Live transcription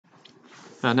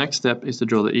Our next step is to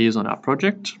draw the ears on our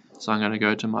project. So I'm going to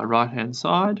go to my right hand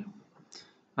side.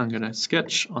 I'm going to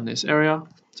sketch on this area.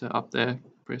 So up there,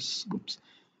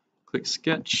 click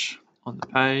sketch on the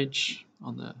page,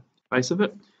 on the face of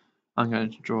it. I'm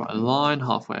going to draw a line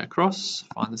halfway across,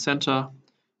 find the center,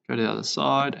 go to the other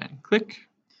side and click.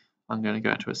 I'm going to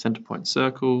go to a center point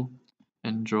circle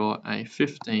and draw a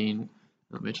 15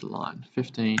 millimeter line.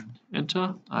 15,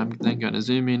 enter. I'm then going to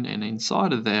zoom in and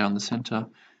inside of there on the center,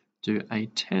 do a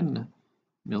 10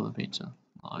 millimeter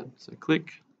line. So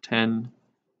click 10,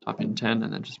 type in 10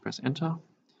 and then just press enter.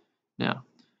 Now,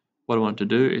 what I want to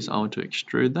do is I want to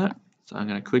extrude that. So I'm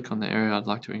going to click on the area I'd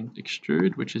like to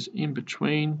extrude, which is in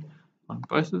between on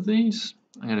both of these.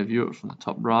 I'm going to view it from the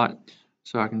top right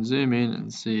so I can zoom in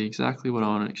and see exactly what I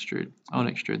want to extrude. I want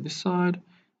to extrude this side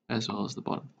as well as the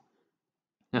bottom.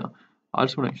 Now, I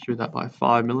just want to extrude that by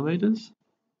 5 millimeters.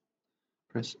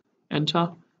 Press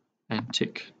enter and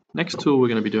tick. Next tool we're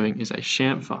going to be doing is a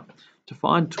chamfer. To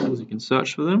find tools, you can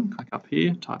search for them. Click up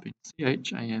here, type in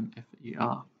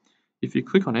chamfer. If you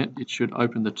click on it, it should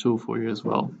open the tool for you as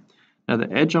well. Now the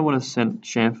edge I want to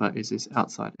chamfer is this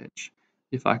outside edge.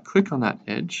 If I click on that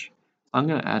edge, I'm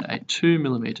going to add a 2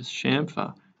 millimeters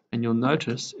chamfer and you'll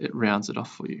notice it rounds it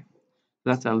off for you.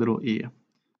 That's our little ear.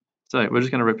 So we're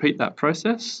just going to repeat that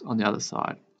process on the other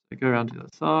side. So go around to the other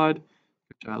side,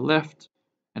 go to our left,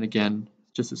 and again,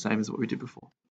 just the same as what we did before.